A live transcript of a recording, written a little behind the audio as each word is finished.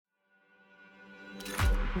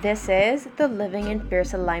This is the Living in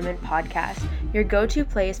Fierce Alignment podcast, your go-to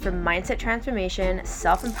place for mindset transformation,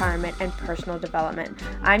 self-empowerment, and personal development.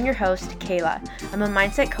 I'm your host, Kayla. I'm a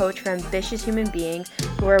mindset coach for ambitious human beings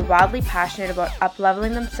who are wildly passionate about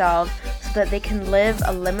up-leveling themselves so that they can live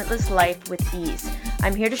a limitless life with ease.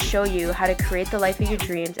 I'm here to show you how to create the life of your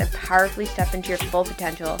dreams and powerfully step into your full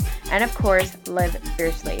potential, and of course, live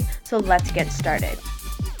fiercely. So let's get started.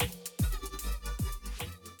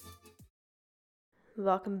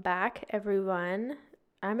 Welcome back, everyone.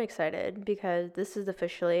 I'm excited because this is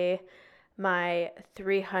officially my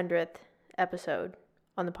 300th episode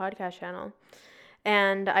on the podcast channel.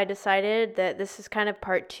 And I decided that this is kind of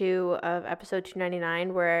part 2 of episode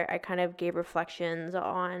 299, where I kind of gave reflections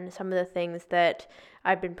on some of the things that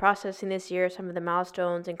I've been processing this year, some of the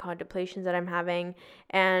milestones and contemplations that I'm having.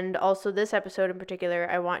 And also this episode in particular,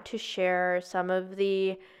 I want to share some of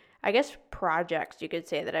the projects you could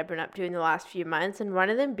say that I've been up to in the last few months, and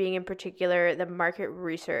one of them being in particular the market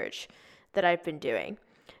research that I've been doing.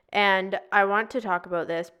 And I want to talk about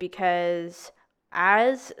this because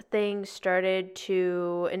as things started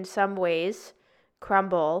to, in some ways,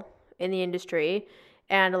 crumble in the industry,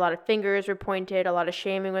 and a lot of fingers were pointed, a lot of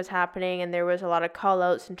shaming was happening, and there was a lot of call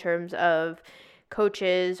outs in terms of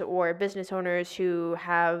coaches or business owners who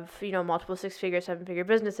have, multiple 6-figure, 7-figure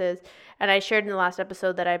businesses. And I shared in the last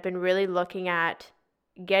episode that I've been really looking at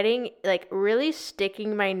really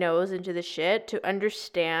sticking my nose into the shit to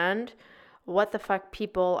understand what the fuck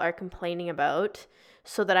people are complaining about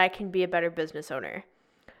so that I can be a better business owner.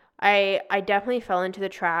 I definitely fell into the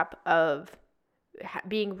trap of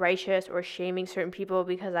being righteous or shaming certain people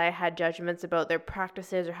because I had judgments about their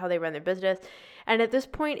practices or how they run their business. And at this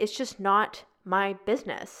point, it's just not my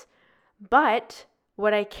business. But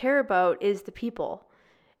what I care about is the people,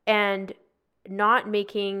 and not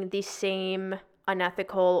making the same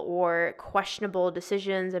unethical or questionable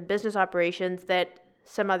decisions and business operations that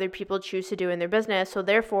some other people choose to do in their business. So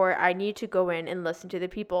therefore, I need to go in and listen to the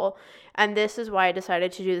people. And this is why I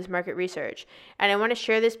decided to do this market research. And I want to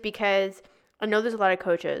share this because I know there's a lot of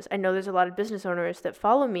coaches. I know there's a lot of business owners that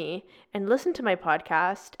follow me and listen to my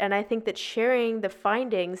podcast. And I think that sharing the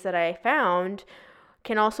findings that I found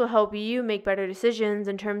can also help you make better decisions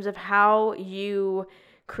in terms of how you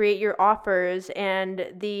create your offers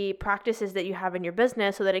and the practices that you have in your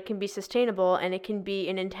business so that it can be sustainable and it can be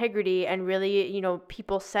in integrity and really,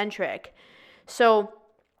 people-centric. So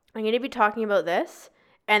I'm going to be talking about this,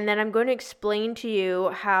 and then I'm going to explain to you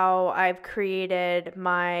how I've created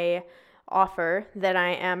my offer that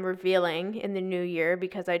I am revealing in the new year,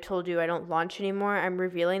 because I told you I don't launch anymore. I'm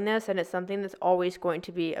revealing this, and it's something that's always going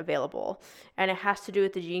to be available, and it has to do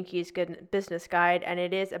with the Gene Keys Business Guide, and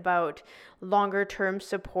it is about longer term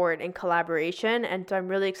support and collaboration. And so I'm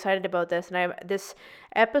really excited about this, and this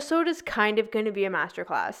episode is kind of going to be a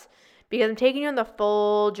masterclass because I'm taking you on the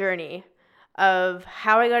full journey of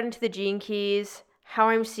how I got into the Gene Keys, how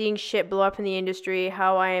I'm seeing shit blow up in the industry,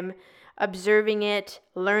 how I'm observing it,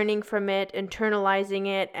 learning from it, internalizing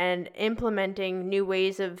it, and implementing new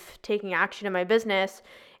ways of taking action in my business,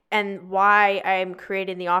 and why I'm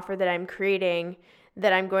creating the offer that I'm creating,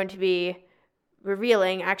 that I'm going to be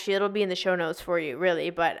revealing. Actually, it'll be in the show notes for you,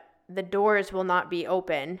 really, but the doors will not be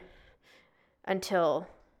open until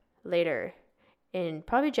later in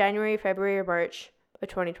probably January, February, or March of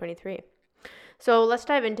 2023. So let's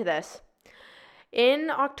dive into this.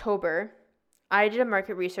 In October, I did a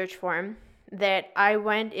market research form that I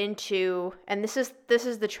went into, and this is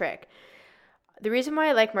the trick. The reason why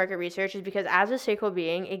I like market research is because as a sacral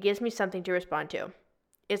being, it gives me something to respond to.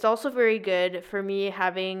 It's also very good for me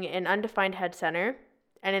having an undefined head center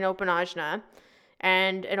and an open ajna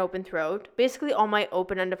and an open throat. Basically, all my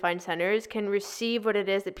open undefined centers can receive what it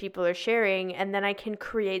is that people are sharing, and then I can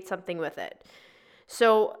create something with it.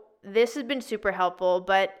 So this has been super helpful,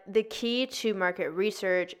 but the key to market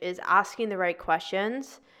research is asking the right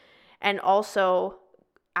questions, and also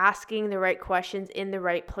asking the right questions in the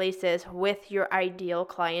right places with your ideal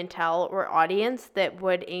clientele or audience that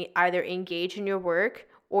would either engage in your work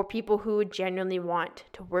or people who would genuinely want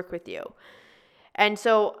to work with you. And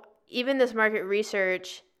so even this market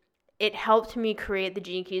research, it helped me create the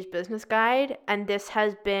Gene Keys Business Guide, and this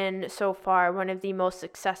has been so far one of the most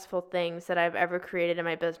successful things that I've ever created in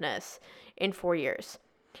my business in 4 years.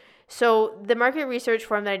 So the market research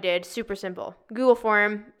form that I did, super simple, Google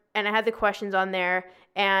form, and I had the questions on there,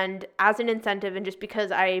 and as an incentive, and just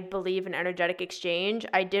because I believe in energetic exchange,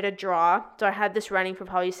 I did a draw. So I had this running for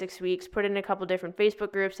probably 6 weeks, put it in a couple different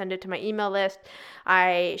Facebook groups, sent it to my email list.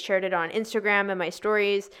 I shared it on Instagram and my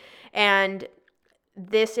stories, and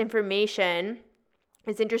this information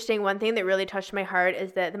it's interesting. One thing that really touched my heart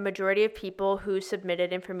is that the majority of people who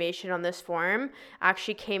submitted information on this form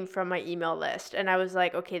actually came from my email list. And I was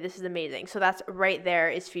like, okay, this is amazing. So that's right there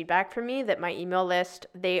is feedback for me that my email list,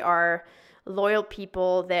 they are loyal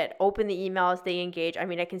people that open the emails, they engage. I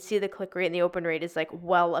mean, I can see the click rate and the open rate is like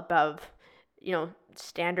well above,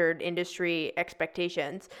 standard industry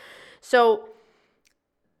expectations. So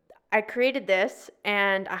I created this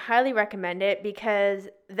and I highly recommend it because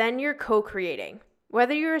then you're co-creating.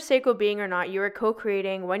 Whether you're a Seiko being or not, you are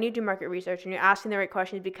co-creating when you do market research and you're asking the right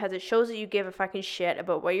questions, because it shows that you give a fucking shit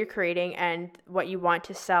about what you're creating and what you want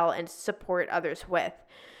to sell and support others with.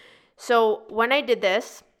 So when I did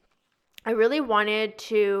this, I really wanted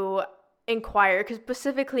to inquire, because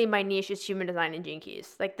specifically my niche is human design and gene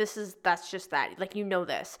keys. Like that's just that. Like,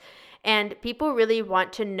 this. And people really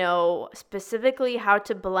want to know specifically how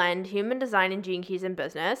to blend human design and gene keys in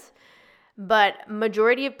business. But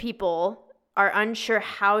majority of people are unsure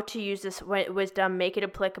how to use this wisdom, make it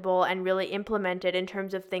applicable, and really implement it in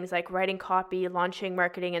terms of things like writing copy, launching,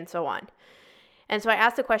 marketing, and so on. And so I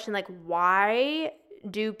asked the question, like, why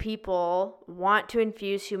do people want to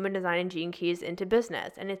infuse human design and gene keys into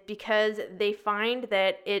business? And it's because they find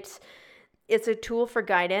that it's a tool for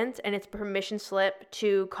guidance, and it's a permission slip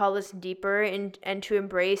to call us deeper and to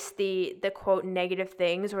embrace the quote negative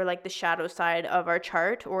things, or like the shadow side of our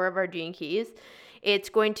chart or of our gene keys. It's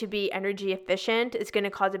going to be energy efficient. It's going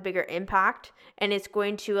to cause a bigger impact, and it's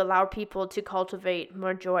going to allow people to cultivate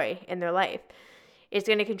more joy in their life. It's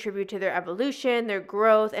going to contribute to their evolution, their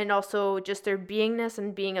growth, and also just their beingness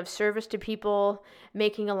and being of service to people,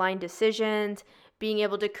 making aligned decisions, being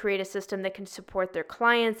able to create a system that can support their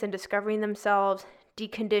clients in discovering themselves,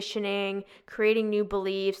 deconditioning, creating new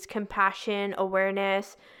beliefs, compassion,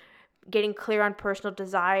 awareness, getting clear on personal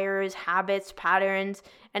desires, habits, patterns,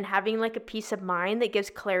 and having like a peace of mind that gives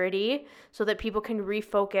clarity so that people can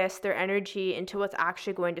refocus their energy into what's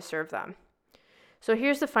actually going to serve them. So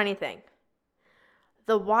here's the funny thing.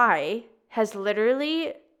 The why has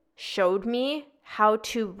literally showed me how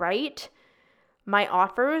to write my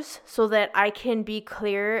offers so that I can be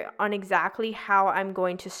clear on exactly how I'm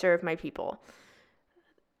going to serve my people.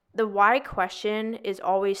 The why question is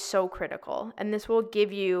always so critical, and this will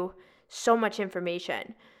give you so much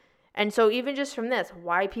information. And so even just from this,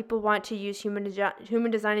 why people want to use human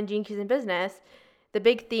design and gene keys in business, the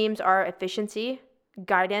big themes are efficiency,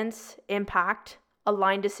 guidance, impact,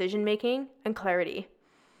 aligned decision making, and clarity.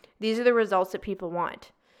 These are the results that people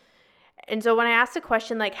want. And so when I asked the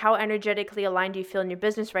question, like, how energetically aligned do you feel in your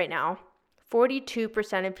business right now?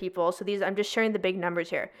 42% of people, so I'm just sharing the big numbers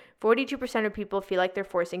here. 42% of people feel like they're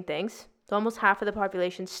forcing things. So almost half of the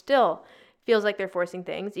population still feels like they're forcing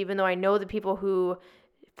things, even though I know the people who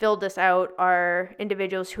filled this out are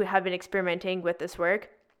individuals who have been experimenting with this work.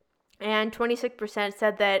 And 26%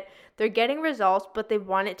 said that they're getting results, but they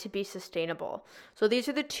want it to be sustainable. So these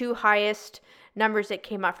are the two highest numbers that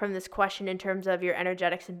came up from this question in terms of your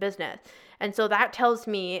energetics in business. And so that tells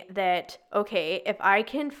me that, okay, if I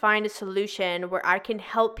can find a solution where I can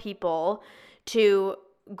help people to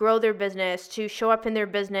grow their business, to show up in their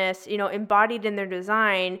business, embodied in their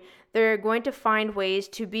design, they're going to find ways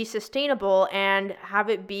to be sustainable and have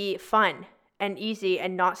it be fun and easy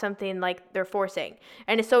and not something like they're forcing.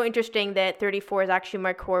 And it's so interesting that 34 is actually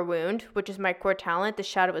my core wound, which is my core talent. The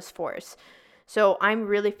shadow is force. So I'm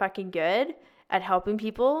really fucking good at helping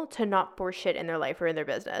people to not force shit in their life or in their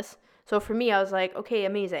business. So for me, I was like, okay,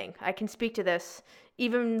 amazing. I can speak to this,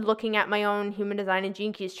 even looking at my own human design and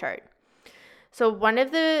gene keys chart. So some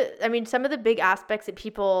of the big aspects that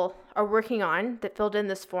people are working on that filled in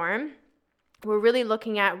this form, we're really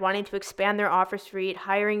looking at wanting to expand their offer suite,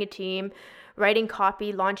 hiring a team, writing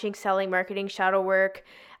copy, launching, selling, marketing, shadow work,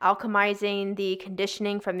 alchemizing the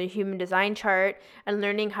conditioning from the human design chart, and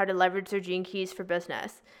learning how to leverage their gene keys for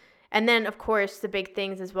business. And then, of course, the big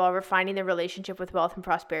things as well, refining their relationship with wealth and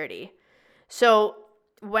prosperity. So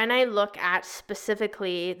when I look at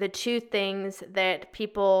specifically the two things that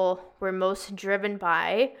people were most driven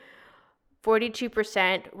by,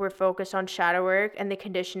 42% were focused on shadow work and the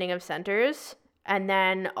conditioning of centers, and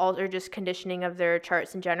then also just conditioning of their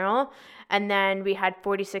charts in general. And then we had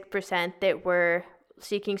 46% that were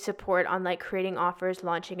seeking support on like creating offers,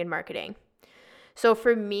 launching, and marketing. So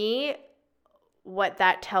for me, what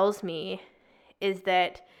that tells me is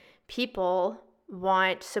that people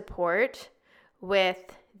want support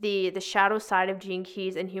with the shadow side of gene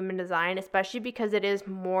keys and human design, especially because it is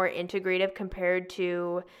more integrative compared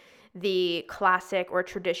to the classic or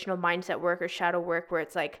traditional mindset work or shadow work where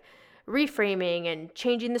it's like reframing and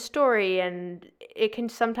changing the story, and it can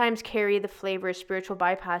sometimes carry the flavor of spiritual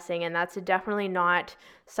bypassing, and that's definitely not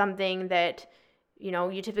something that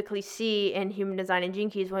you typically see in Human Design and Gene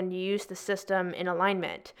Keys when you use the system in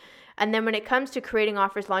alignment. And then when it comes to creating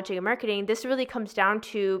offers, launching, and marketing, this really comes down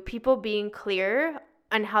to people being clear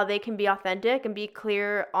on how they can be authentic and be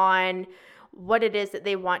clear on what it is that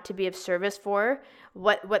they want to be of service for,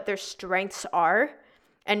 what their strengths are,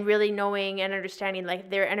 and really knowing and understanding like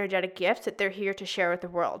their energetic gifts that they're here to share with the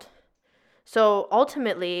world. So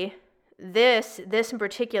ultimately, this in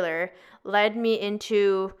particular led me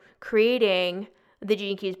into creating the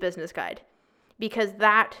Gene Keys business guide, because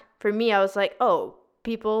that for me, I was like, oh,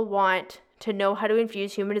 people want to know how to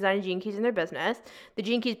infuse Human Design and Gene Keys in their business. The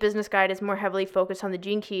Gene Keys business guide is more heavily focused on the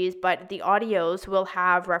Gene Keys, but the audios will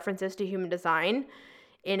have references to Human Design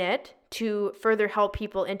in it to further help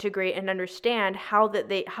people integrate and understand how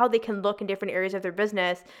they can look in different areas of their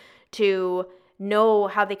business to know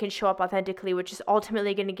how they can show up authentically, which is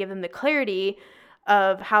ultimately going to give them the clarity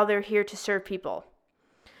of how they're here to serve people.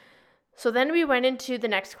 So then we went into the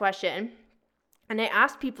next question, and I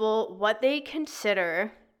asked people what they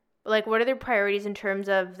consider, like what are their priorities in terms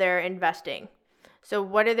of their investing. So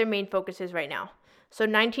what are their main focuses right now? So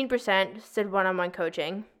 19% said one-on-one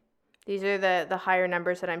coaching. These are the higher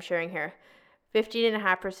numbers that I'm sharing here.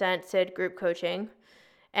 15.5% said group coaching.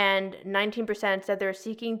 And 19% said they're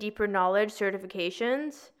seeking deeper knowledge,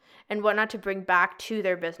 certifications, and whatnot to bring back to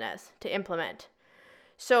their business, to implement.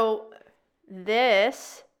 So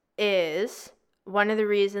this is one of the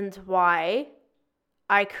reasons why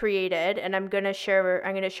I created, and I'm going to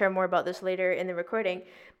share more about this later in the recording,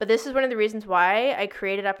 but this is one of the reasons why I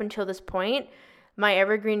created up until this point my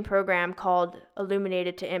evergreen program called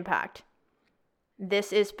Illuminated to Impact.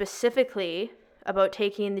 This is specifically about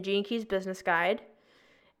taking the Gene Keys business guide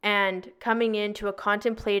and coming into a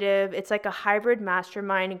contemplative, it's like a hybrid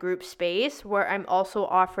mastermind group space where I'm also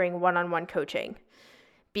offering one-on-one coaching,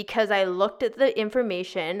 because I looked at the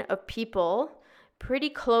information of people pretty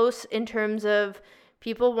close in terms of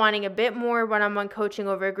people wanting a bit more one-on-one coaching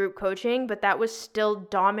over group coaching, but that was still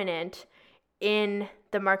dominant in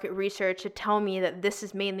the market research to tell me that this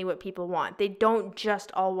is mainly what people want. They don't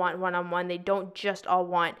just all want one-on-one. They don't just all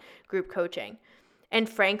want group coaching. And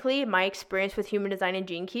frankly, my experience with Human Design and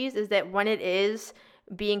Gene Keys is that when it is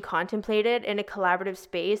being contemplated in a collaborative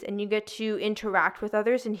space and you get to interact with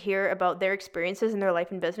others and hear about their experiences in their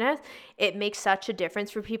life and business, it makes such a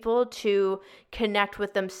difference for people to connect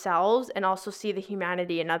with themselves and also see the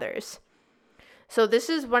humanity in others. So this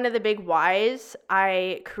is one of the big whys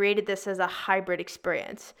I created this as a hybrid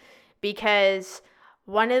experience, because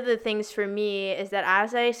one of the things for me is that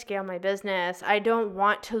as I scale my business, I don't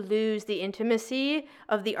want to lose the intimacy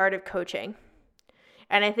of the art of coaching.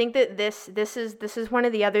 And I think that this is one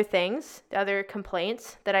of the other things, the other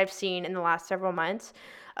complaints that I've seen in the last several months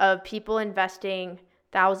of people investing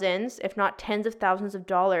thousands, if not tens of thousands of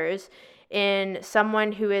dollars in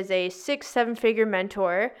someone who is a 6-7 figure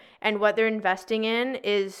mentor, and what they're investing in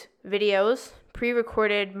is videos,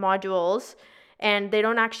 pre-recorded modules, and they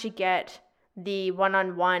don't actually get the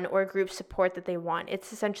one-on-one or group support that they want.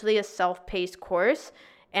 It's essentially a self-paced course,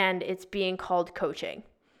 and it's being called coaching.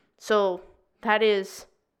 So that is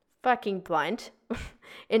fucking blunt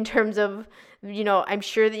in terms of, I'm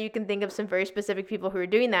sure that you can think of some very specific people who are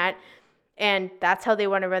doing that, and that's how they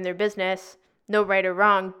want to run their business. No right or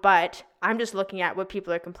wrong, but I'm just looking at what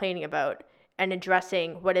people are complaining about and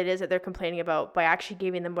addressing what it is that they're complaining about by actually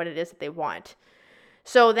giving them what it is that they want.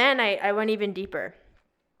 So then I went even deeper.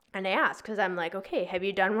 And I asked, because I'm like, okay, have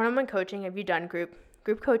you done one-on-one coaching? Have you done group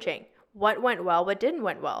coaching? What went well? What didn't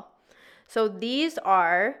went well? So these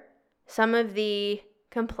are some of the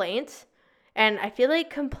complaints. And I feel like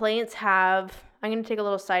complaints I'm going to take a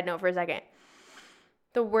little side note for a second.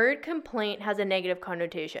 The word complaint has a negative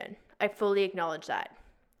connotation. I fully acknowledge that.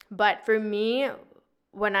 But for me,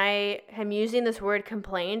 when I am using this word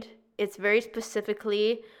complaint, it's very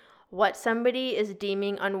specifically what somebody is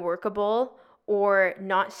deeming unworkable or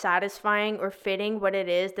not satisfying or fitting what it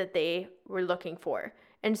is that they were looking for.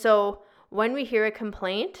 And so when we hear a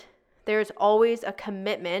complaint, there's always a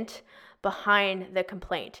commitment behind the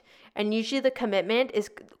complaint. And usually the commitment is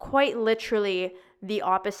quite literally the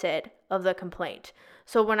opposite of the complaint.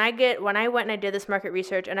 So when I went and I did this market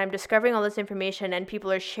research and I'm discovering all this information and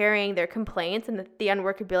people are sharing their complaints and the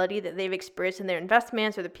unworkability that they've experienced in their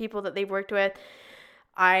investments or the people that they've worked with,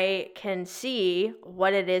 I can see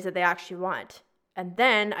what it is that they actually want. And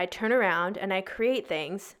then I turn around and I create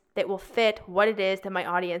things that will fit what it is that my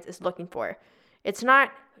audience is looking for. It's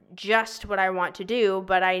not just what I want to do,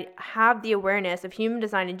 but I have the awareness of Human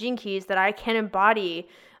Design and Gene Keys that I can embody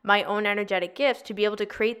my own energetic gifts to be able to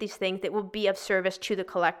create these things that will be of service to the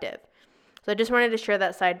collective. So I just wanted to share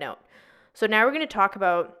that side note. So now we're going to talk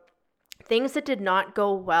about things that did not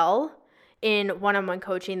go well in one-on-one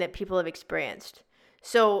coaching that people have experienced.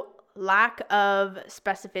 So lack of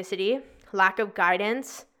specificity, lack of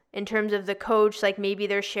guidance in terms of the coach, like maybe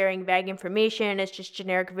they're sharing vague information, it's just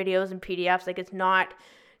generic videos and PDFs, like it's not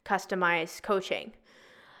customized coaching.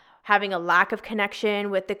 Having a lack of connection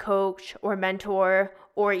with the coach or mentor,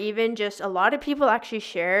 or even just a lot of people actually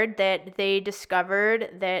shared that they discovered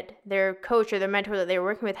that their coach or their mentor that they were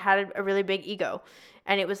working with had a really big ego.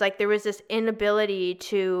 And it was like there was this inability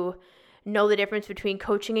to know the difference between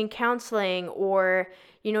coaching and counseling, or,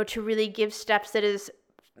 to really give steps that is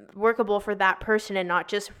workable for that person and not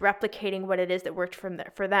just replicating what it is that worked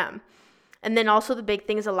for them. And then also the big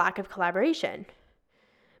thing is a lack of collaboration.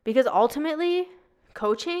 Because ultimately,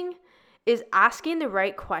 coaching is asking the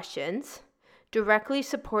right questions, directly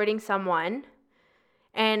supporting someone,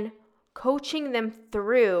 and coaching them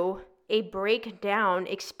through a breakdown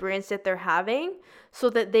experience that they're having so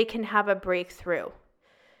that they can have a breakthrough.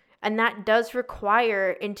 And that does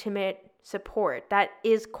require intimate support. That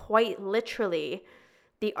is quite literally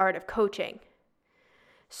the art of coaching.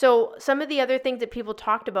 So some of the other things that people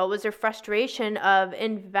talked about was their frustration of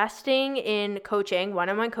investing in coaching,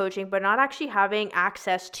 one-on-one coaching, but not actually having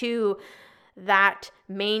access to that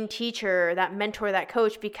main teacher, that mentor, that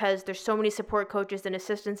coach, because there's so many support coaches and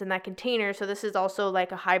assistants in that container. So this is also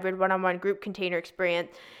like a hybrid one-on-one group container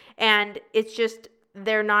experience. And it's just,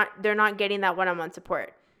 they're not getting that one-on-one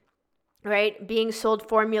support, right? Being sold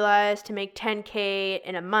formulas to make 10K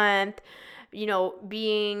in a month,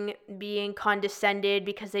 being condescended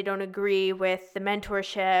because they don't agree with the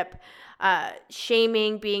mentorship,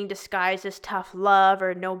 shaming being disguised as tough love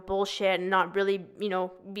or no bullshit, and not really,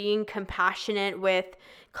 being compassionate with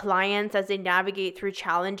clients as they navigate through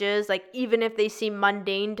challenges. Like even if they seem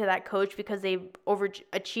mundane to that coach because they've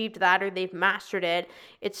overachieved that or they've mastered it,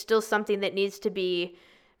 it's still something that needs to be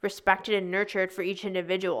respected and nurtured for each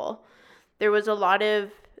individual. There was a lot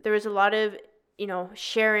of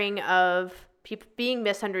sharing of people being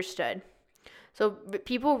misunderstood. So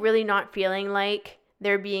people really not feeling like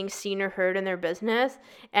they're being seen or heard in their business.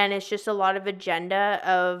 And it's just a lot of agenda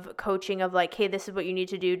of coaching of like, hey, this is what you need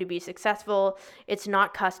to do to be successful. It's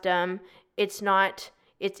not custom. It's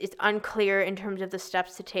unclear in terms of the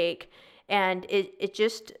steps to take. And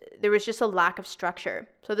there was just a lack of structure.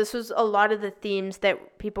 So this was a lot of the themes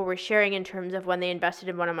that people were sharing in terms of when they invested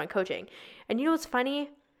in one-on-one coaching. And what's funny?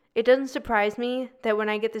 It doesn't surprise me that when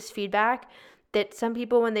I get this feedback that some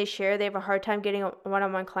people, when they share, they have a hard time getting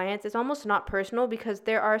one-on-one clients. It's almost not personal because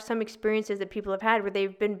there are some experiences that people have had where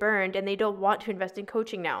they've been burned and they don't want to invest in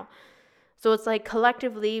coaching now. So it's like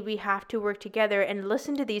collectively we have to work together and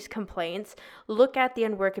listen to these complaints, look at the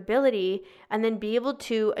unworkability, and then be able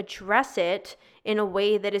to address it in a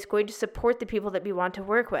way that is going to support the people that we want to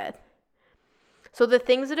work with. So the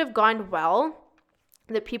things that have gone well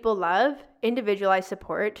that people love: individualized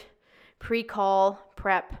support, pre-call,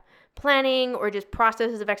 prep, planning, or just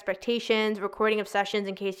processes of expectations, recording of sessions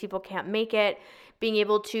in case people can't make it, being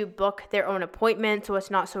able to book their own appointment so it's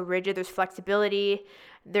not so rigid, there's flexibility,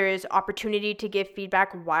 there's opportunity to give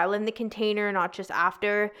feedback while in the container, not just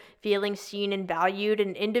after, feeling seen and valued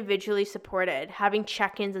and individually supported, having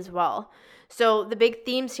check-ins as well. So the big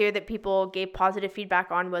themes here that people gave positive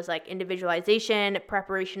feedback on was like individualization,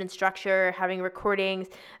 preparation and structure, having recordings,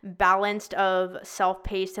 balanced of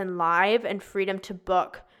self-paced and live, and freedom to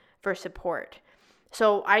book for support.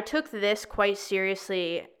 So I took this quite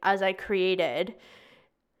seriously as I created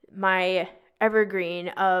my evergreen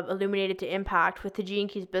of Illuminated to Impact with the Gene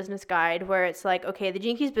Keys Business Guide, where it's like, okay, the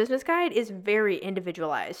Gene Keys Business Guide is very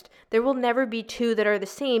individualized. There will never be two that are the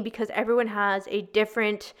same because everyone has a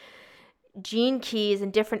different gene keys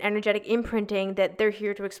and different energetic imprinting that they're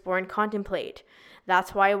here to explore and contemplate.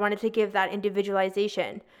 That's why I wanted to give that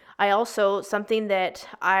individualization. Something that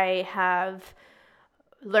I have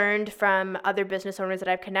learned from other business owners that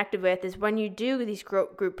I've connected with is when you do these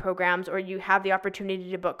group programs or you have the opportunity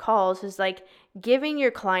to book calls, is like giving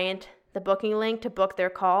your client the booking link to book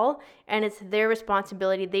their call, and it's their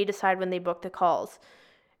responsibility. They decide when they book the calls.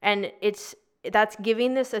 And that's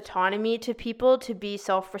giving this autonomy to people to be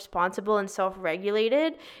self-responsible and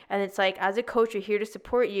self-regulated. And it's like, as a coach, we're here to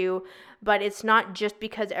support you, but it's not just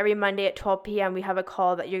because every Monday at 12 p.m. we have a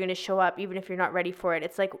call that you're going to show up even if you're not ready for it.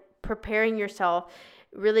 It's like preparing yourself,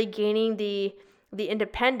 really gaining the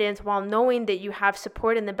independence while knowing that you have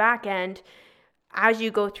support in the back end as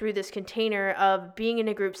you go through this container of being in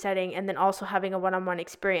a group setting and then also having a one-on-one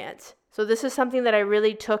experience. So this is something that I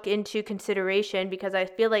really took into consideration because I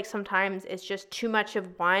feel like sometimes it's just too much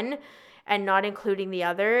of one and not including the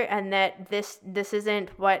other, and that this isn't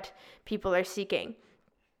what people are seeking.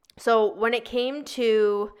 So when it came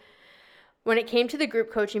to When it came to the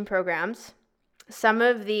group coaching programs, some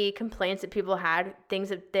of the complaints that people had, things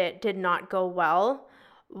that did not go well,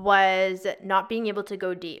 was not being able to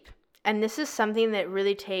go deep. And this is something that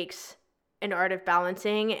really takes an art of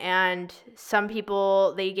balancing. And some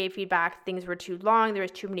people, they gave feedback, things were too long, there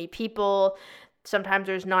was too many people, sometimes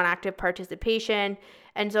there's non-active participation.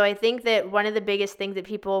 And so I think that one of the biggest things that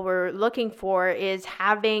people were looking for is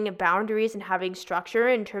having boundaries and having structure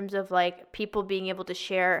in terms of like people being able to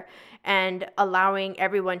share and allowing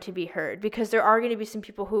everyone to be heard, because there are going to be some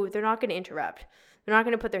people who they're not going to interrupt. They're not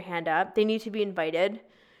going to put their hand up. They need to be invited.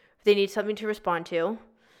 They need something to respond to.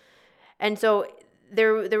 And so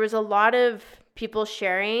there was a lot of people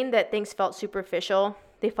sharing that things felt superficial.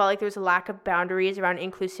 They felt like there was a lack of boundaries around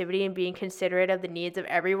inclusivity and being considerate of the needs of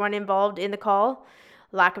everyone involved in the call.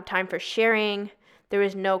 Lack of time for sharing. There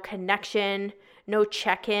was no connection, no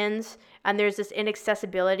check-ins, and there's this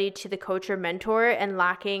inaccessibility to the coach or mentor and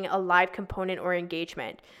lacking a live component or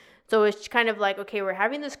engagement. So it's kind of like, okay, we're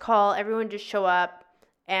having this call, everyone just show up,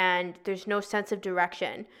 and there's no sense of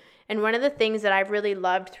direction. And one of the things that I've really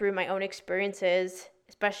loved through my own experiences,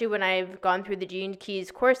 especially when I've gone through the Gene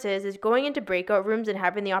Keys courses, is going into breakout rooms and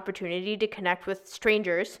having the opportunity to connect with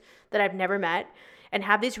strangers that I've never met and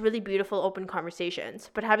have these really beautiful open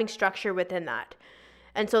conversations, but having structure within that.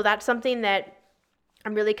 And so that's something that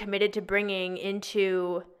I'm really committed to bringing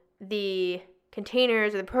into the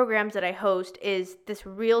containers or the programs that I host, is this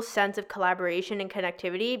real sense of collaboration and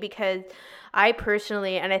connectivity, because I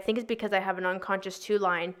personally, and I think it's because I have an unconscious 2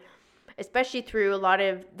 line, especially through a lot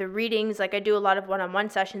of the readings, like I do a lot of one-on-one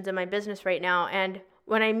sessions in my business right now. And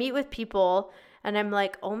when I meet with people and I'm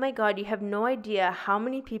like, oh my God, you have no idea how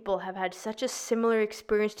many people have had such a similar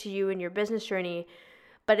experience to you in your business journey,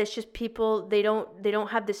 but it's just people, they don't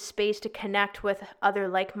have this space to connect with other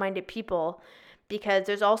like-minded people, because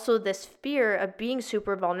there's also this fear of being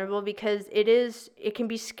super vulnerable, because it can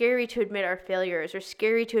be scary to admit our failures, or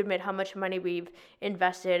scary to admit how much money we've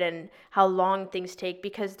invested and how long things take,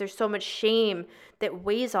 because there's so much shame that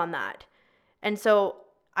weighs on that. And so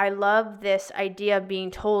I love this idea of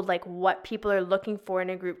being told like what people are looking for in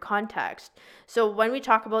a group context. So when we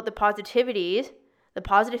talk about the positivities, the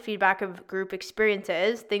positive feedback of group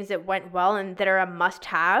experiences, things that went well and that are a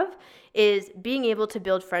must-have, is being able to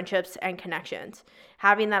build friendships and connections,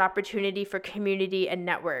 having that opportunity for community and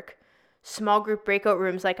network, small group breakout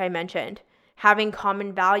rooms like I mentioned, having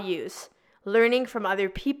common values, learning from other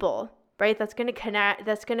people, right? That's going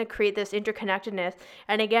to create this interconnectedness.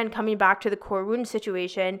 And again, coming back to the core wound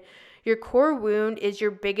situation, your core wound is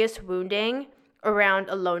your biggest wounding around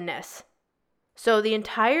aloneness. So the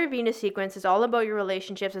entire Venus sequence is all about your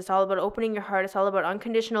relationships. It's all about opening your heart. It's all about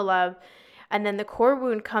unconditional love. And then the core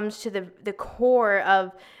wound comes to the core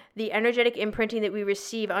of the energetic imprinting that we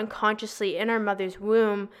receive unconsciously in our mother's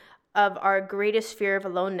womb of our greatest fear of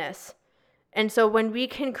aloneness. And so when we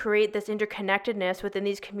can create this interconnectedness within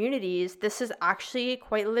these communities, this is actually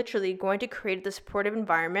quite literally going to create the supportive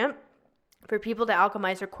environment for people to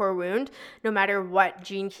alchemize their core wound, no matter what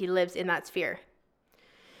gene key lives in that sphere.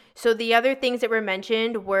 So the other things that were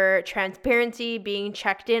mentioned were transparency, being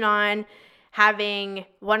checked in on, having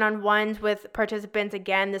one-on-ones with participants.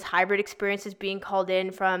 Again, this hybrid experience is being called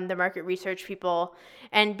in from the market research people,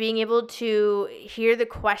 and being able to hear the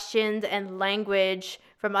questions and language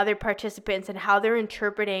from other participants and how they're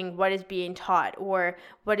interpreting what is being taught or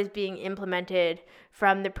what is being implemented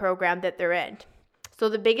from the program that they're in. So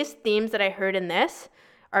the biggest themes that I heard in this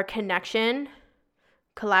are connection,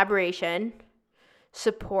 collaboration,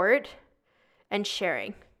 support, and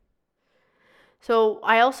sharing. So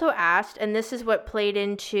I also asked, and this is what played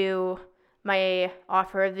into my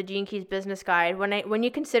offer of the Gene Keys business guide, when you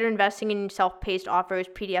consider investing in self-paced offers,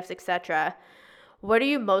 PDFs, etc., what are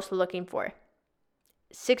you most looking for?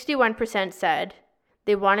 61% said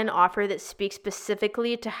they want an offer that speaks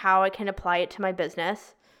specifically to how I can apply it to my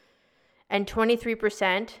business. And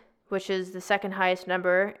 23%, which is the second highest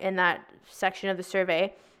number in that section of the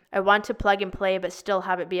survey, I want to plug and play but still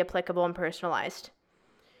have it be applicable and personalized.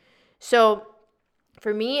 So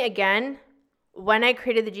for me, again, when I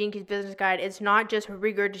created the Gene Keys business guide, it's not just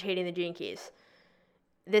regurgitating the Gene Keys.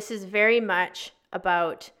 This is very much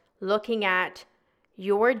about looking at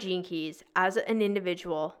your Gene Keys as an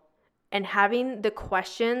individual and having the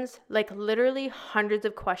questions, like literally hundreds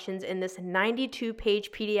of questions in this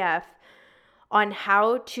 92-page PDF on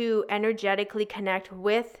how to energetically connect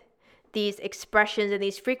with these expressions and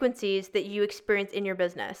these frequencies that you experience in your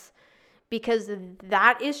business, because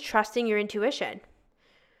that is trusting your intuition.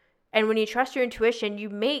 And when you trust your intuition, you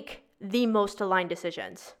make the most aligned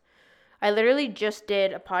decisions. I literally just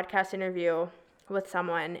did a podcast interview with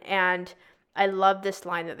someone, and I love this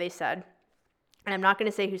line that they said. and I'm not going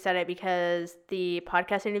to say who said it because the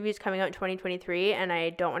podcast interview is coming out in 2023 and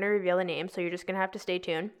I don't want to reveal the name, so you're just going to have to stay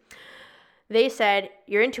tuned. They said,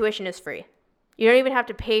 your intuition is free. You don't even have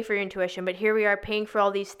to pay for your intuition, but here we are paying for all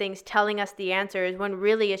these things, telling us the answers when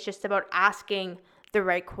really it's just about asking the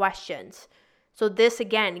right questions. So this,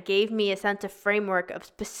 again, gave me a sense of framework of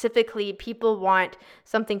specifically people want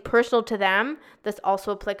something personal to them that's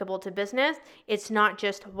also applicable to business. It's not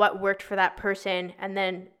just what worked for that person and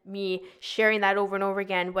then me sharing that over and over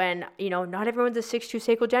again when, not everyone's a 6-2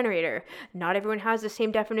 sacral generator. Not everyone has the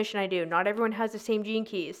same definition I do. Not everyone has the same gene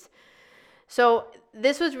keys. So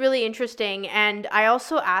this was really interesting. And I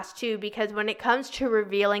also asked too, because when it comes to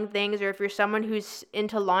revealing things, or if you're someone who's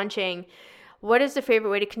into launching, what is the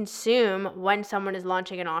favorite way to consume when someone is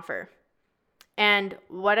launching an offer? And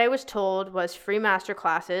what I was told was free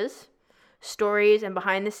masterclasses, stories and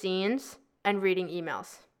behind the scenes, and reading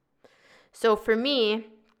emails. So for me,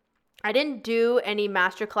 I didn't do any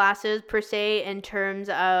masterclasses per se in terms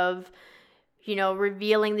of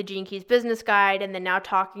revealing the Gene Keys business guide and then now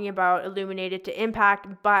talking about Illuminated to Impact,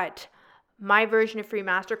 but my version of free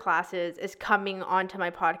masterclasses is coming onto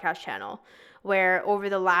my podcast channel, where over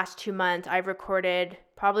the last 2 months, I've recorded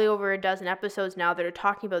probably over a dozen episodes now that are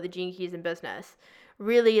talking about the Gene Keys in business.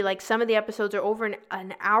 Really, like some of the episodes are over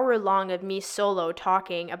an hour long of me solo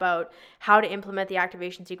talking about how to implement the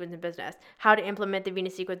activation sequence in business, how to implement the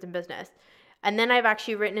Venus sequence in business. And then I've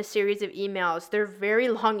actually written a series of emails. They're very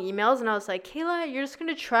long emails. And I was like, Kayla, you're just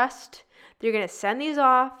going to trust that you're going to send these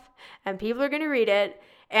off and people are going to read it.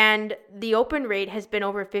 And the open rate has been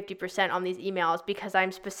over 50% on these emails because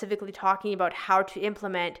I'm specifically talking about how to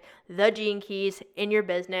implement the Gene Keys in your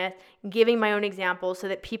business, giving my own examples so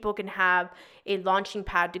that people can have a launching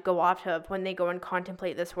pad to go off of when they go and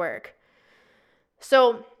contemplate this work.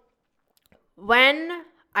 So when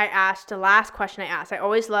the last question I asked, I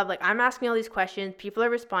always love, I'm asking all these questions, people are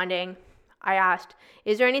responding. I asked,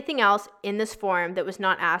 is there anything else in this forum that was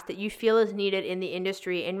not asked that you feel is needed in the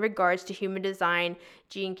industry in regards to human design,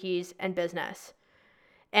 Gene Keys, and business?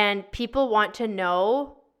 And people want to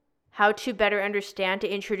know how to better understand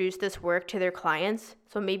to introduce this work to their clients.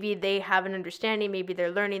 So maybe they have an understanding, maybe they're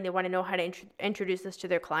learning, they want to know how to introduce this to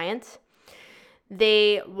their clients.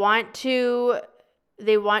 They want to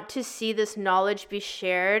see this knowledge be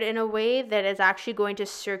shared in a way that is actually going to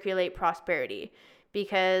circulate prosperity.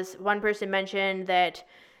 Because one person mentioned that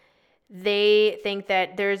they think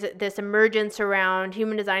that there's this emergence around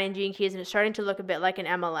human design and Gene Keys, and it's starting to look a bit like an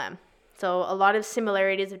MLM. So a lot of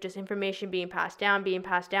similarities of just information being passed down.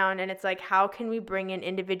 And it's like, how can we bring in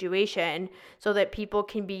individuation so that people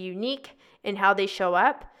can be unique in how they show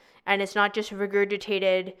up? And it's not just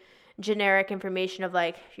regurgitated generic information of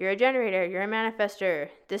you're a generator, you're a manifester,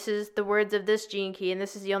 this is the words of this Gene Key, and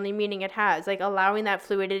this is the only meaning it has. Allowing that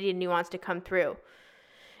fluidity and nuance to come through.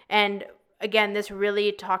 And again, this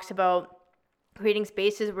really talks about creating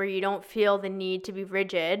spaces where you don't feel the need to be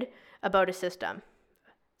rigid about a system.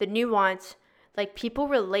 The nuance, people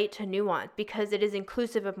relate to nuance because it is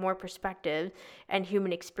inclusive of more perspective and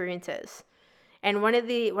human experiences. And one of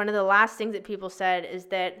the last things that people said is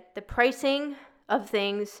that the pricing of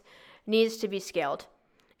things needs to be scaled.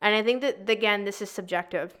 And I think that, again, this is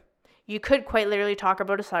subjective. You could quite literally talk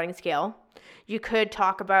about a sliding scale. You could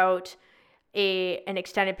talk about an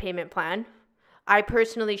extended payment plan. I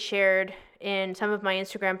personally shared in some of my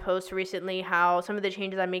Instagram posts recently how some of the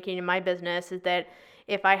changes I'm making in my business is that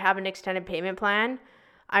if I have an extended payment plan,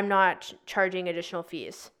 I'm not charging additional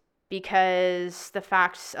fees, because the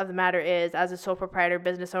facts of the matter is, as a sole proprietor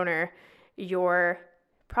business owner, your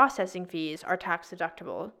processing fees are tax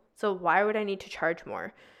deductible. So why would I need to charge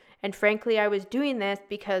more? And frankly, I was doing this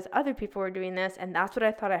because other people were doing this, and that's what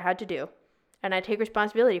I thought I had to do. And I take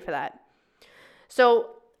responsibility for that.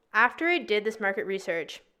 So after I did this market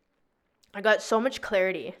research, I got so much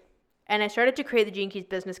clarity, and I started to create the Gene Keys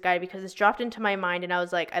business guide because it's dropped into my mind, and I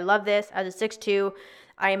was like, I love this. As a 6'2",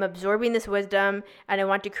 I am absorbing this wisdom, and I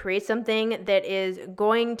want to create something that is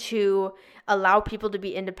going to allow people to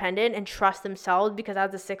be independent and trust themselves, because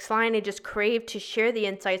as a 6 line, I just crave to share the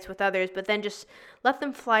insights with others, but then just let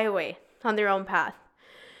them fly away on their own path.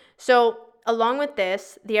 So along with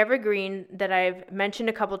this, the evergreen that I've mentioned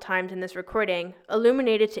a couple times in this recording,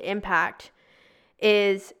 Illuminated to Impact,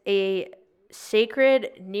 is a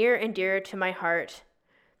sacred, near and dear to my heart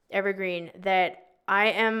evergreen that I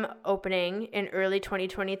am opening in early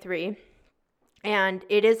 2023. And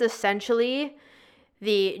it is essentially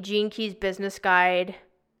the Gene Keys business guide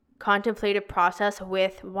contemplative process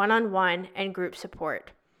with one-on-one and group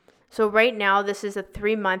support. So right now, this is a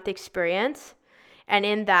 3-month experience. And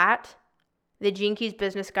in that, the Gene Keys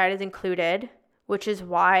business guide is included which is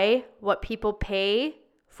why what people pay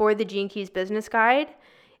for the Gene Keys business guide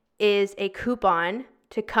is a coupon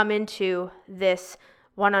to come into this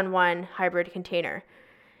one-on-one hybrid container.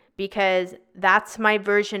 Because that's my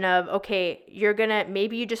version of, okay,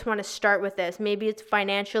 maybe you just want to start with this. Maybe it's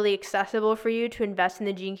financially accessible for you to invest in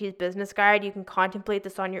the Gene Keys business guide. You can contemplate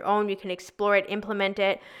this on your own. You can explore it, implement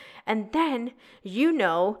it. And then you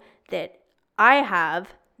know that I have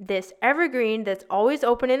this evergreen that's always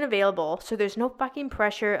open and available. So there's no fucking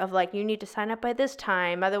pressure of like, you need to sign up by this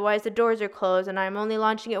time. Otherwise the doors are closed and I'm only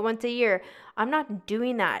launching it once a year. I'm not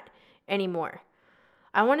doing that anymore.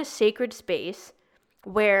 I want a sacred space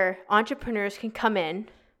where entrepreneurs can come in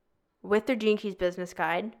with their Gene Keys business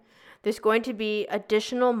guide. There's going to be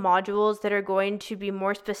additional modules that are going to be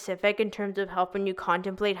more specific in terms of helping you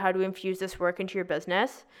contemplate how to infuse this work into your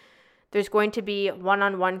business. There's going to be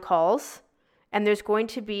one-on-one calls, and there's going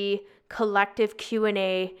to be collective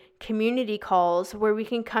Q&A community calls where we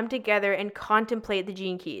can come together and contemplate the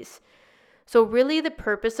Gene Keys. So really the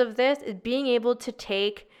purpose of this is being able to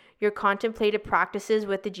take your contemplative practices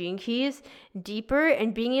with the Gene Keys deeper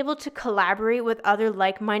and being able to collaborate with other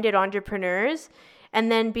like-minded entrepreneurs and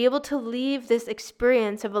then be able to leave this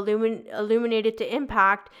experience of illuminated to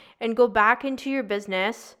impact and go back into your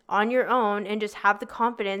business on your own and just have the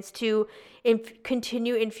confidence to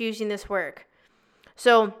continue infusing this work.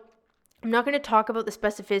 So I'm not going to talk about the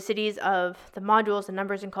specificities of the modules and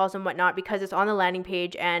numbers and calls and whatnot because it's on the landing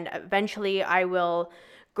page and eventually I will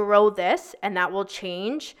grow this and that will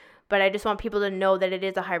change. But I just want people to know that it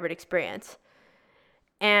is a hybrid experience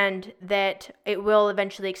and that it will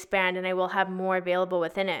eventually expand and I will have more available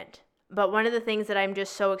within it. But one of the things that I'm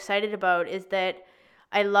just so excited about is that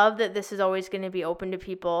I love that this is always going to be open to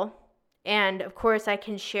people. And of course I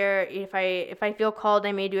can share if I feel called,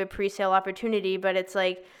 I may do a pre-sale opportunity, but it's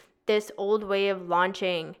like this old way of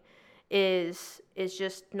launching is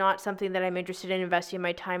just not something that I'm interested in investing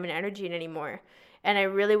my time and energy in anymore. And I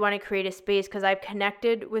really want to create a space because I've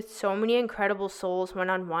connected with so many incredible souls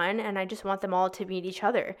one-on-one and I just want them all to meet each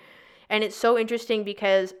other. And it's so interesting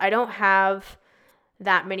because I don't have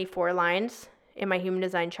that many 4 lines in my human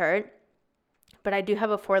design chart, but I do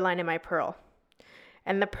have a 4 line in my pearl.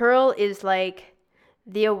 And the pearl is like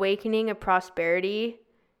the awakening of prosperity,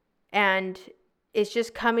 and it's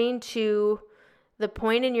just coming to the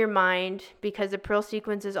point in your mind, because the pearl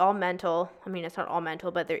sequence is all mental. I mean, it's not all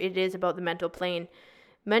mental, but it is about the mental plane.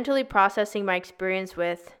 Mentally processing my experience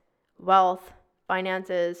with wealth,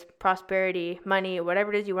 finances, prosperity, money,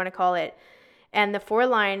 whatever it is you want to call it. And the 4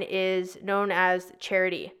 line is known as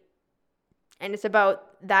charity. And it's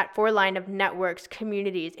about that 4 line of networks,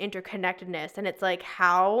 communities, interconnectedness. And it's like,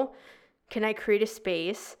 how can I create a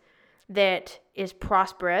space that is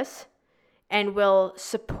prosperous and will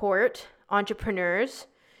support entrepreneurs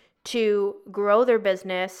to grow their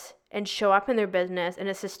business and show up in their business in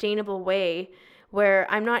a sustainable way, where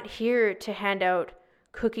I'm not here to hand out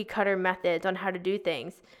cookie cutter methods on how to do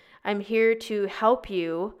things. I'm here to help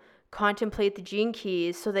you contemplate the Gene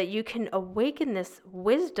Keys so that you can awaken this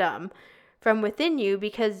wisdom from within you,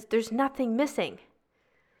 because there's nothing missing.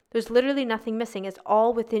 There's literally nothing missing. It's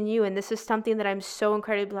all within you. And this is something that I'm so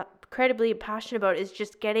incredibly passionate about, is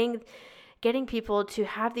just getting people to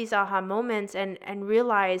have these aha moments and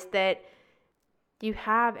realize that you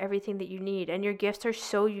have everything that you need and your gifts are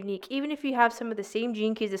so unique. Even if you have some of the same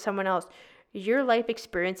Gene Keys as someone else, your life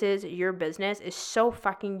experiences, your business is so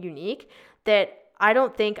fucking unique that I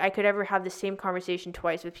don't think I could ever have the same conversation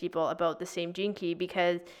twice with people about the same Gene Key,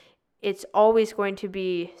 because it's always going to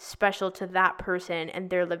be special to that person and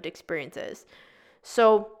their lived experiences.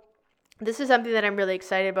 So this is something that I'm really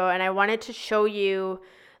excited about, and I wanted to show you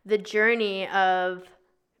the journey of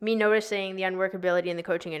me noticing the unworkability in the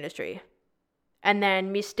coaching industry, and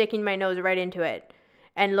then me sticking my nose right into it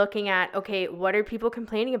and looking at, okay, what are people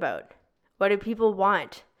complaining about? What do people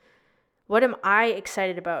want? What am I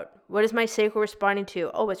excited about? What is my sacral responding to?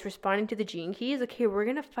 Oh, it's responding to the Gene Keys? Okay, we're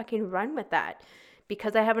going to fucking run with that.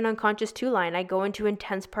 Because I have an unconscious 2 line, I go into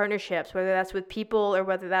intense partnerships, whether that's with people or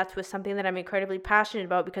whether that's with something that I'm incredibly passionate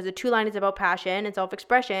about, because the 2 line is about passion and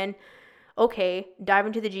self-expression. Okay, dive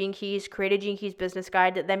into the Gene Keys, create a Gene Keys business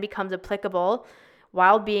guide that then becomes applicable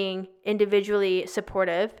while being individually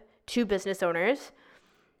supportive to business owners.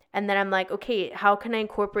 And then I'm like, okay, how can I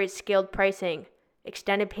incorporate scaled pricing,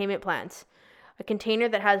 extended payment plans, a container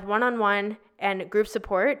that has one-on-one and group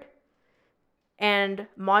support and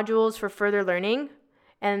modules for further learning.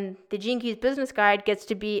 And the Gene Keys business guide gets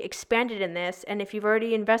to be expanded in this. And if you've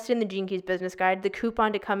already invested in the Gene Keys business guide, the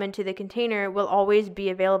coupon to come into the container will always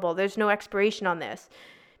be available. There's no expiration on this.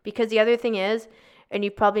 Because the other thing is and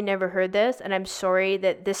you've probably never heard this, and I'm sorry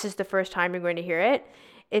that this is the first time you're going to hear it.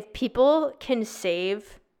 If people can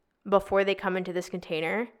save before they come into this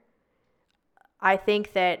container, I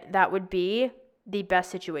think that would be the best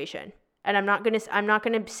situation. And I'm not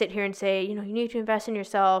gonna sit here and say, you need to invest in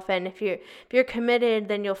yourself, and if you're committed,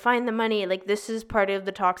 then you'll find the money. Like, this is part of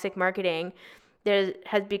the toxic marketing that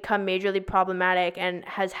has become majorly problematic and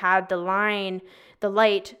has had the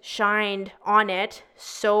light shined on it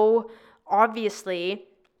so obviously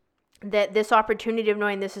that this opportunity of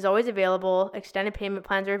knowing this is always available, extended payment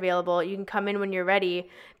plans are available, you can come in when you're ready,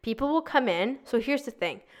 people will come in. So here's the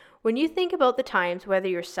thing. When you think about the times, whether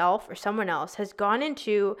yourself or someone else has gone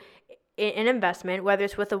into an investment, whether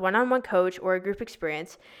it's with a one-on-one coach or a group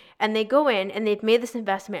experience, and they go in and they've made this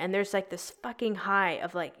investment, and there's like this fucking high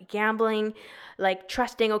of like gambling, like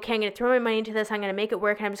trusting, okay, I'm going to throw my money into this, I'm going to make it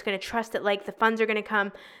work, and I'm just going to trust that like the funds are going to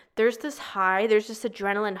come. There's this high, there's this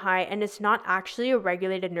adrenaline high, and it's not actually a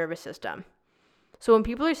regulated nervous system. So when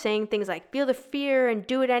people are saying things like feel the fear and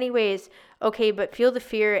do it anyways, okay, but feel the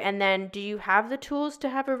fear, and then do you have the tools to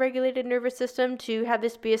have a regulated nervous system to have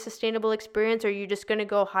this be a sustainable experience, or are you just going to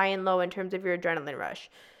go high and low in terms of your adrenaline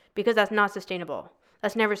rush? Because that's not sustainable.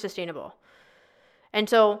 That's never sustainable. And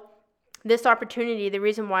so this opportunity, the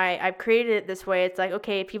reason why I've created it this way, it's like,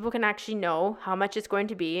 okay, people can actually know how much it's going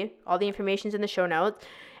to be, all the information's in the show notes,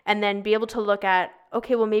 and then be able to look at,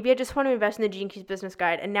 okay, well, maybe I just want to invest in the Gene Keys Business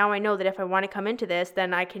Guide, and now I know that if I want to come into this,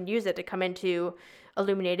 then I can use it to come into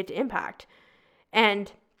Illuminated to Impact.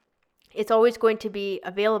 And it's always going to be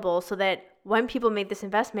available so that when people make this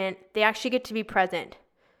investment, they actually get to be present.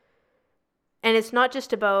 And it's not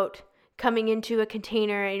just about coming into a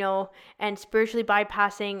container, and spiritually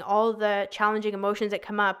bypassing all the challenging emotions that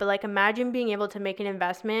come up, but like, imagine being able to make an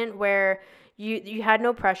investment where you had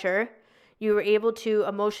no pressure. You were able to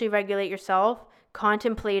emotionally regulate yourself,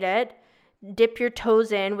 contemplate it, dip your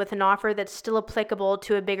toes in with an offer that's still applicable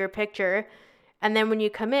to a bigger picture. And then when you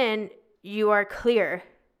come in, you are clear.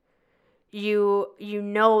 You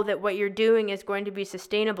know that what you're doing is going to be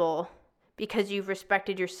sustainable because you've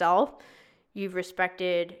respected yourself, you've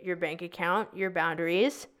respected your bank account, your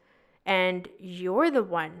boundaries, and you're the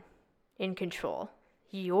one in control.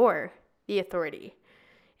 You're the authority.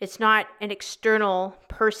 It's not an external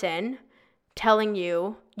person telling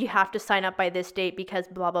you have to sign up by this date because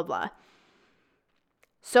blah, blah, blah.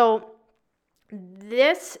 So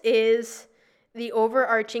this is the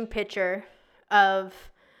overarching picture of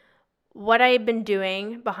what I've been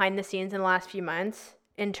doing behind the scenes in the last few months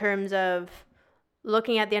in terms of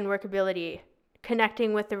looking at the unworkability,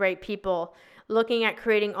 connecting with the right people, looking at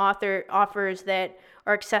creating offers that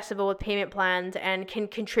are accessible with payment plans and can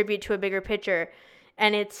contribute to a bigger picture.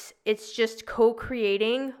 And it's just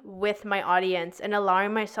co-creating with my audience and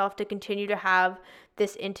allowing myself to continue to have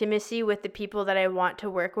this intimacy with the people that I want to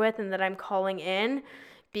work with and that I'm calling in,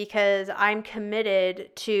 because I'm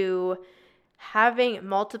committed to having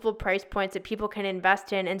multiple price points that people can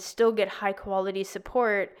invest in and still get high quality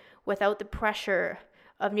support without the pressure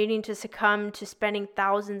of needing to succumb to spending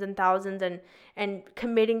thousands and thousands and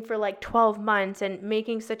committing for like 12 months and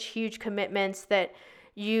making such huge commitments that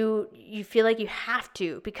you feel like you have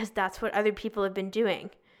to because that's what other people have been doing.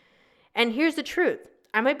 And here's the truth.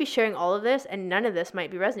 I might be sharing all of this and none of this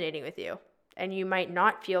might be resonating with you. And you might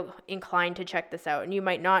not feel inclined to check this out. And you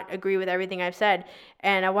might not agree with everything I've said.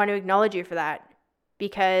 And I want to acknowledge you for that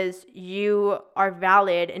because you are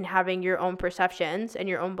valid in having your own perceptions and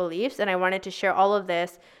your own beliefs. And I wanted to share all of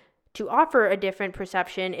this to offer a different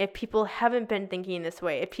perception if people haven't been thinking this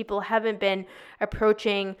way, if people haven't been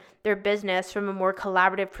approaching their business from a more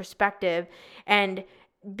collaborative perspective and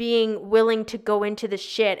being willing to go into the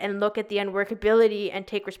shit and look at the unworkability and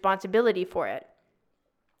take responsibility for it.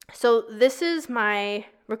 So this is my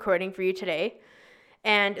recording for you today.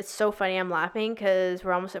 And it's so funny, I'm laughing because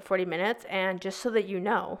we're almost at 40 minutes. And just so that you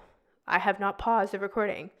know, I have not paused the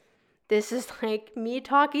recording. This is like me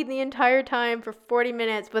talking the entire time for 40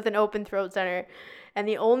 minutes with an open throat center. And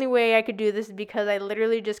the only way I could do this is because I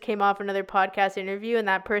literally just came off another podcast interview and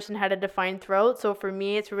that person had a defined throat. So for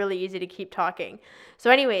me, it's really easy to keep talking. So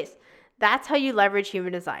anyways, that's how you leverage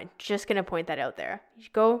human design. Just going to point that out there.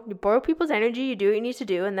 You borrow people's energy, you do what you need to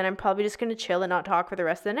do, and then I'm probably just going to chill and not talk for the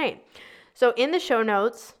rest of the night. So in the show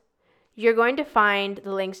notes, you're going to find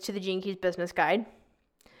the links to the Gene Keys Business Guide.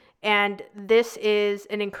 And this is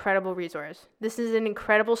an incredible resource. This is an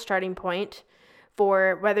incredible starting point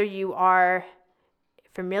for whether you are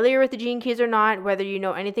familiar with the Gene Keys or not, whether you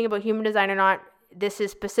know anything about human design or not. This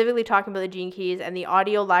is specifically talking about the Gene Keys and the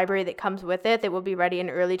audio library that comes with it that will be ready in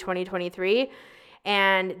early 2023.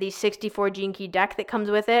 And the 64 Gene Key deck that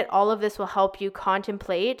comes with it. All of this will help you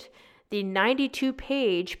contemplate the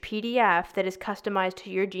 92-page PDF that is customized to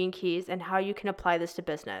your Gene Keys and how you can apply this to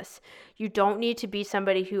business. You don't need to be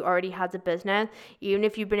somebody who already has a business. Even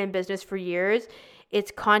if you've been in business for years,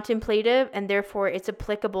 it's contemplative and therefore it's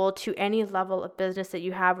applicable to any level of business that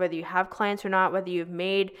you have, whether you have clients or not, whether you've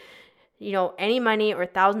made any money or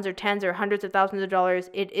thousands or tens or hundreds of thousands of dollars.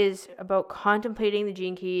 It is about contemplating the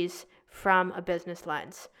Gene Keys from a business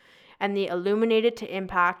lens. And the Illuminated to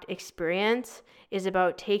Impact experience is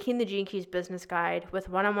about taking the Gene Keys business guide with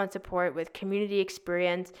one-on-one support, with community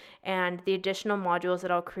experience, and the additional modules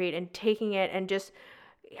that I'll create, and taking it and just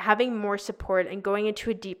having more support and going into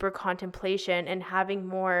a deeper contemplation and having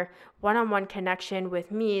more one-on-one connection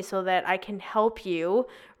with me so that I can help you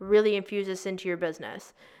really infuse this into your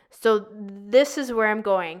business. So this is where I'm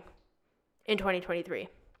going in 2023.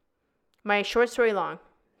 My short story long,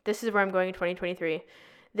 this is where I'm going in 2023.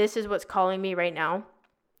 This is what's calling me right now.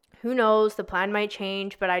 Who knows, the plan might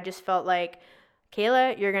change, but I just felt like,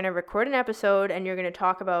 Kayla, you're going to record an episode and you're going to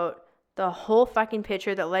talk about the whole fucking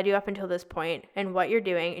picture that led you up until this point and what you're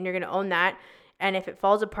doing, and you're going to own that. And if it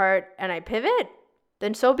falls apart and I pivot,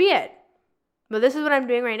 then so be it. But this is what I'm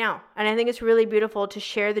doing right now. And I think it's really beautiful to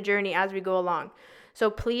share the journey as we go along. So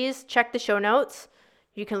please check the show notes.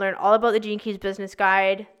 You can learn all about the Gene Keys business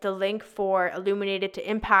guide. The link for Illuminated to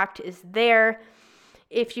Impact is there.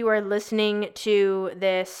 If you are listening to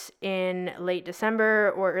this in late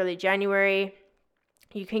December or early January,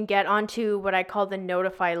 you can get onto what I call the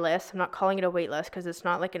notify list. I'm not calling it a wait list because it's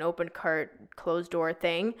not like an open cart, closed door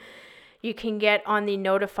thing. You can get on the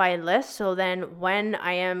notify list. So then when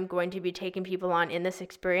I am going to be taking people on in this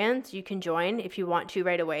experience, you can join if you want to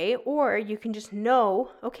right away, or you can just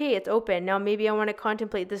know, okay, it's open. Now maybe I want to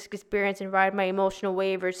contemplate this experience and ride my emotional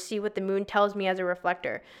wave or see what the moon tells me as a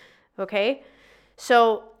reflector. Okay?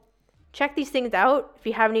 So check these things out. If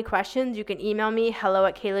you have any questions, you can email me,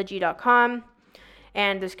 hello@kaylag.com.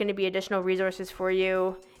 And there's going to be additional resources for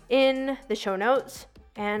you in the show notes.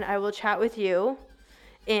 And I will chat with you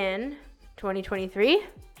in 2023.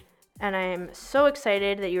 And I'm so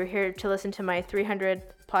excited that you're here to listen to my 300th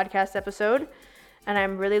podcast episode. And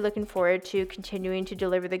I'm really looking forward to continuing to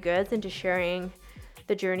deliver the goods and to sharing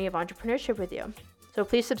the journey of entrepreneurship with you. So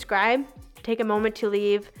please subscribe. Take a moment to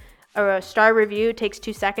leave a star review. It takes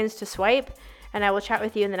 2 seconds to swipe. And I will chat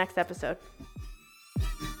with you in the next episode.